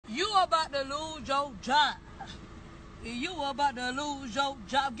lose your job. You about to lose your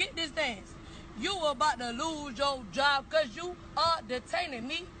job. Get this dance. You about to lose your job because you are detaining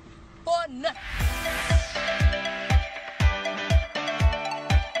me for nothing.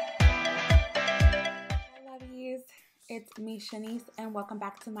 Hi lovies, it's me Shanice and welcome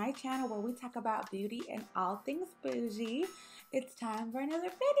back to my channel where we talk about beauty and all things bougie. It's time for another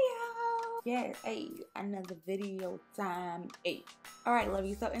video. Yes, hey, another video time. Hey. Alright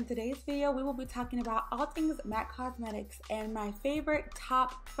lovies, so in today's video we will be talking about all things MAC Cosmetics and my favorite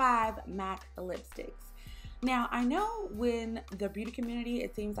top 5 MAC lipsticks. Now, I know when the beauty community,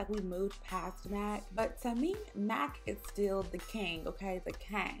 it seems like we moved past MAC, but to me, MAC is still the king, okay? The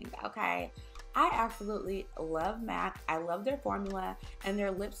KANGG, okay? I absolutely love MAC. I love their formula, and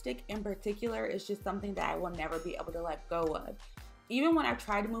their lipstick in particular is just something that I will never be able to let go of. Even when I've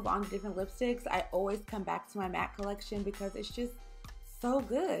tried to move on to different lipsticks, I always come back to my MAC collection because it's just so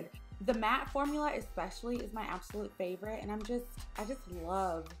good. The matte formula especially is my absolute favorite, and I just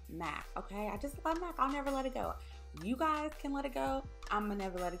love MAC, okay? I just love MAC. I'll never let it go. You guys can let it go. I'm gonna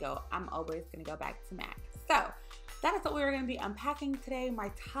never let it go. I'm always gonna go back to MAC. So that is what we're gonna be unpacking today,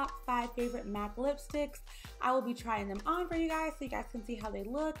 my top 5 favorite MAC lipsticks. I will be trying them on for you guys so you guys can see how they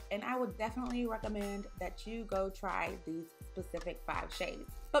look, and I would definitely recommend that you go try these specific 5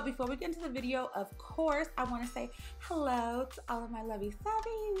 shades. But before we get into the video, of course, I want to say hello to all of my lovey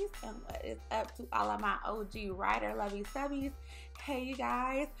subbies and what is up to all of my OG rider lovey subbies. Hey you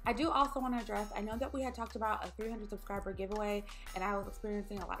guys, I do also want to address, I know that we had talked about a 300 subscriber giveaway and I was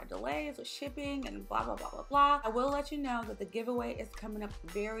experiencing a lot of delays with shipping and blah blah blah blah blah. I will let you know that the giveaway is coming up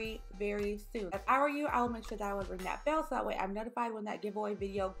very soon. If I were you, I will make sure that I would ring that bell so that way I'm notified when that giveaway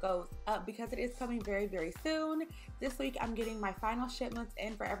video goes up because it is coming very soon. This week I'm getting my final shipments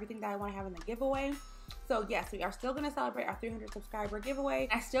in for everything that I want to have in the giveaway. So yes, we are still going to celebrate our 300 subscriber giveaway.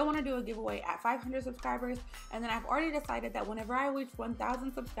 I still want to do a giveaway at 500 subscribers, and then I've already decided that whenever I reach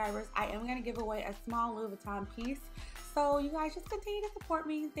 1,000 subscribers, I am going to give away a small Louis Vuitton piece. So you guys just continue to support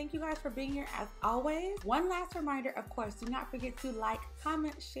me. Thank you guys for being here as always. One last reminder, of course, do not forget to like,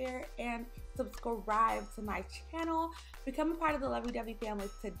 comment, share, and subscribe to my channel. Become a part of the lovey-dovey family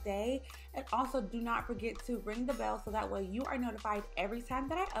today. And also do not forget to ring the bell so that way you are notified every time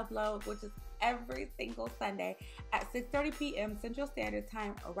that I upload, which is every single Sunday at 6:30 p.m. Central Standard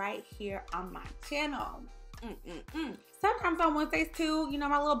Time right here on my channel. Sometimes on Wednesdays too, you know,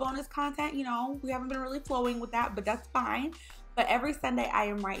 my little bonus content, you know, we haven't been really flowing with that, but that's fine. But every Sunday I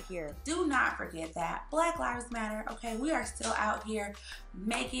am right here. Do not forget that Black Lives Matter, okay? We are still out here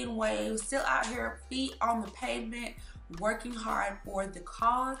making waves, still out here feet on the pavement, working hard for the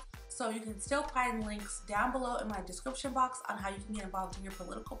cause. So you can still find links down below in my description box on how you can get involved in your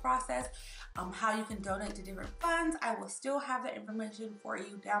political process, how you can donate to different funds. I will still have that information for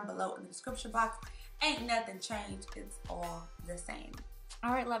you down below in the description box. Ain't nothing changed, it's all the same.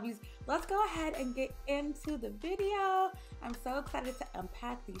 All right, lovies, let's go ahead and get into the video. I'm so excited to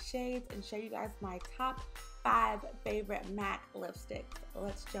unpack these shades and show you guys my top 5 favorite MAC lipsticks.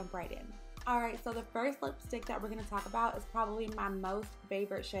 Let's jump right in. All right, so the first lipstick that we're gonna talk about is probably my most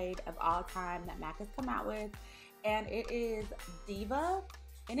favorite shade of all time that MAC has come out with, and it is Diva.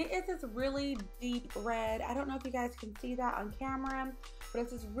 And it is this really deep red. I don't know if you guys can see that on camera, but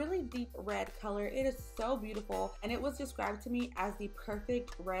it's this really deep red color. It is so beautiful, and it was described to me as the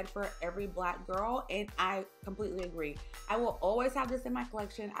perfect red for every black girl, and I completely agree. I will always have this in my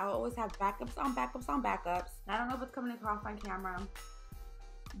collection. I will always have backups on backups on backups. I don't know if it's coming across on camera,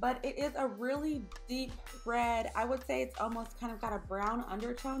 but it is a really deep red. I would say it's almost kind of got a brown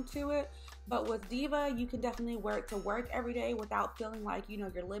undertone to it. But with Diva, you can definitely wear it to work every day without feeling like, you know,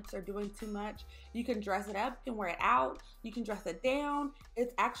 your lips are doing too much. You can dress it up, you can wear it out, you can dress it down.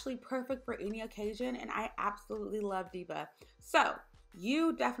 It's actually perfect for any occasion, and I absolutely love Diva. So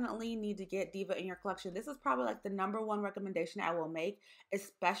you definitely need to get Diva in your collection. This is probably like the #1 recommendation I will make,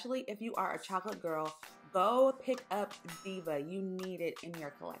 especially if you are a chocolate girl. Go pick up Diva. You need it in your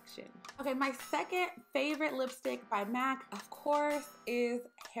collection. Okay, my second favorite lipstick by MAC, of course, is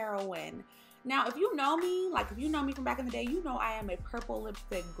Heroine. Now, if you know me, like if you know me from back in the day, you know I am a purple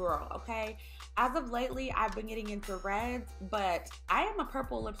lipstick girl, okay? As of lately, I've been getting into reds, but I am a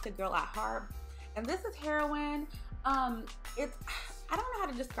purple lipstick girl at heart. And this is Heroine. It's, I don't know how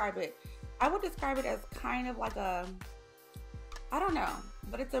to describe it. I would describe it as kind of like a, I don't know,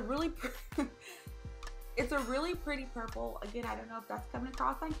 but it's a really It's a really pretty purple. Again, I don't know if that's coming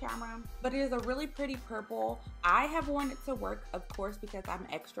across on camera, but it is a really pretty purple. I have worn it to work, of course, because I'm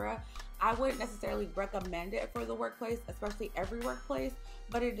extra. I wouldn't necessarily recommend it for the workplace, especially every workplace,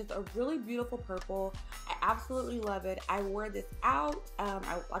 but it is a really beautiful purple. I absolutely love it. I wore this out.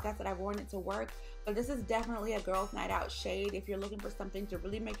 Like I said, I've worn it to work, but this is definitely a girls' night out shade. If you're looking for something to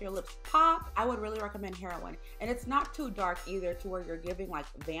really make your lips pop, I would really recommend Heroin. And it's not too dark either to where you're giving like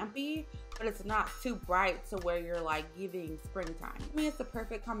vampy, but it's not too bright to where you're like giving springtime. To me, it's the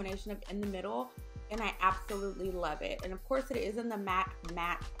perfect combination of in the middle, and I absolutely love it. And of course it is in the matte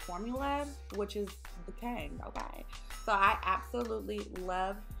formula, which is the KANGG, okay? So I absolutely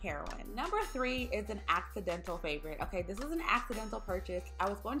love Heroin. Number 3 is an accidental favorite. Okay, this is an accidental purchase. I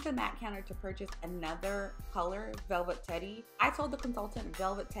was going to the MAC counter to purchase another color, Velvet Teddy. I told the consultant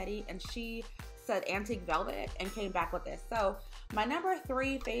Velvet Teddy and she said Antique Velvet and came back with this. So my number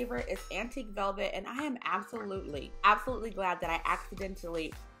 3 favorite is Antique Velvet, and I am absolutely glad that I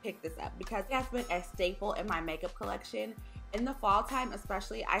accidentally picked this up because it has been a staple in my makeup collection. In the fall time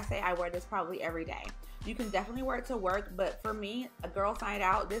especially, I say I wear this probably every day. You can definitely wear it to work, but for me, a girl's night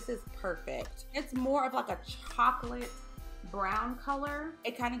out, this is perfect. It's more of like a chocolate brown color.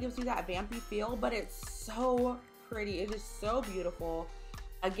 It kind of gives you that vampy feel, but it's so pretty. It is so beautiful.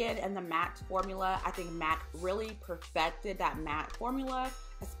 Again, in the matte formula, I think MAC really perfected that matte formula,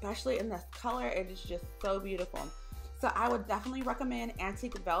 especially in this color. It is just so beautiful. So I would definitely recommend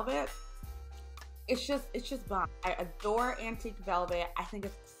Antique Velvet. It's just bomb. I adore Antique Velvet. I think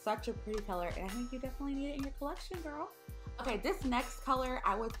it's such a pretty color, and I think you definitely need it in your collection, girl. Okay, this next color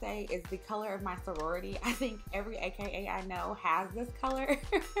I would say is the color of my sorority. I think every AKA I know has this color,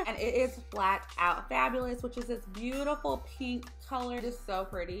 and it is Flat Out Fabulous, which is this beautiful pink color. It is so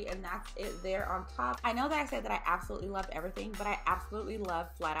pretty, and that's it there on top. I know that I said that I absolutely love everything, but I absolutely love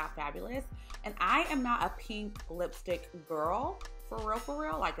Flat Out Fabulous, and I am not a pink lipstick girl. For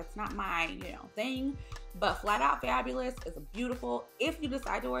real, like it's not my, thing, but Flat Out Fabulous is beautiful. If you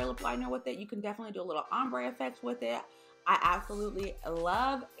decide to wear a lip liner with it, you can definitely do a little ombre effect with it. I absolutely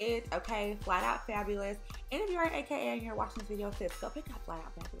love it, okay? Flat Out Fabulous. And if you're an AKA and you're watching this video, sis, go pick up Flat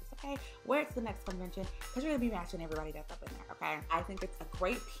Out Fabulous, okay? Wear it to the next convention because you're gonna be matching everybody that's up in there, okay? I think it's a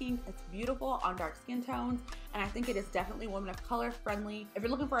great pink. It's beautiful on dark skin tones, and I think it is definitely women of color friendly. If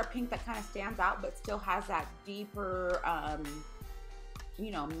you're looking for a pink that kind of stands out but still has that deeper,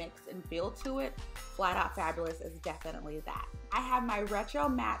 mix and feel to it, Flat Out Fabulous is definitely that. I have my Retro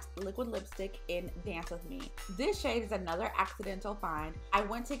Matte Liquid Lipstick in Dance With Me. This shade is another accidental find. I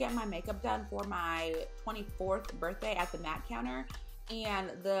went to get my makeup done for my 24th birthday at the MAC counter,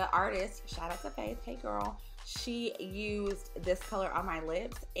 and the artist, shout out to Faith, hey girl, she used this color on my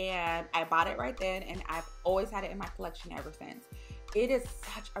lips, and I bought it right then, and I've always had it in my collection ever since. It is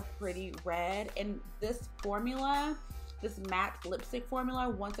such a pretty red, and this formula, this matte lipstick formula,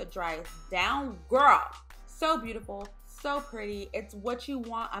 once it dries down, girl, so beautiful, so pretty. It's what you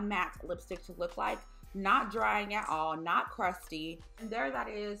want a matte lipstick to look like. Not drying at all, not crusty. And there that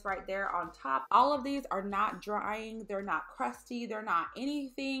is right there on top. All of these are not drying, they're not crusty, they're not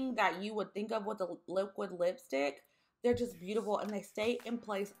anything that you would think of with a liquid lipstick. They're just beautiful, and they stay in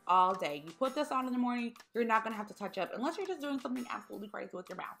place all day. You put this on in the morning, you're not gonna have to touch up unless you're just doing something absolutely crazy with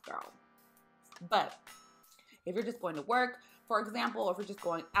your mouth, girl. But if you're just going to work, for example, or if you're just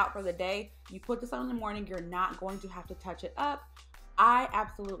going out for the day, you put this on in the morning, you're not going to have to touch it up. I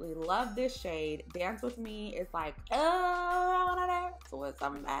absolutely love this shade. Dance With Me is like, oh, I wanna dance with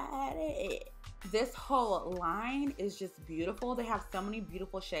somebody. This whole line is just beautiful. They have so many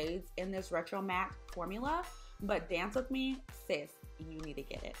beautiful shades in this retro matte formula, but Dance With Me, sis, you need to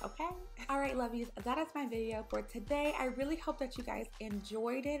get it, okay? All right, lovies, that is my video for today. I really hope that you guys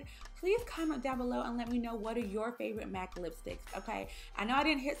enjoyed it. Please comment down below and let me know what are your favorite MAC lipsticks, okay? I know I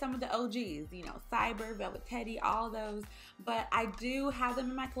didn't hit some of the OGs, Cyber, Velvet Teddy, all those, but I do have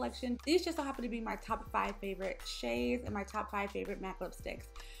them in my collection. These just so happen to be my top 5 favorite shades and my top 5 favorite MAC lipsticks.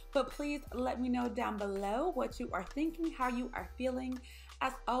 But please let me know down below what you are thinking, how you are feeling.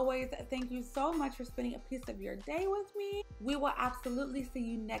 As always, thank you so much for spending a piece of your day with me. We will absolutely see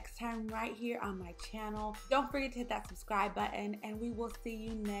you next time right here on my channel. Don't forget to hit that subscribe button, and we will see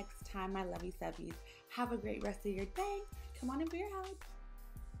you next time, my lovey subbies. Have a great rest of your day. Come on in for your hug.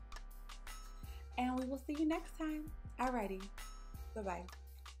 And we will see you next time. Alrighty. Bye-bye.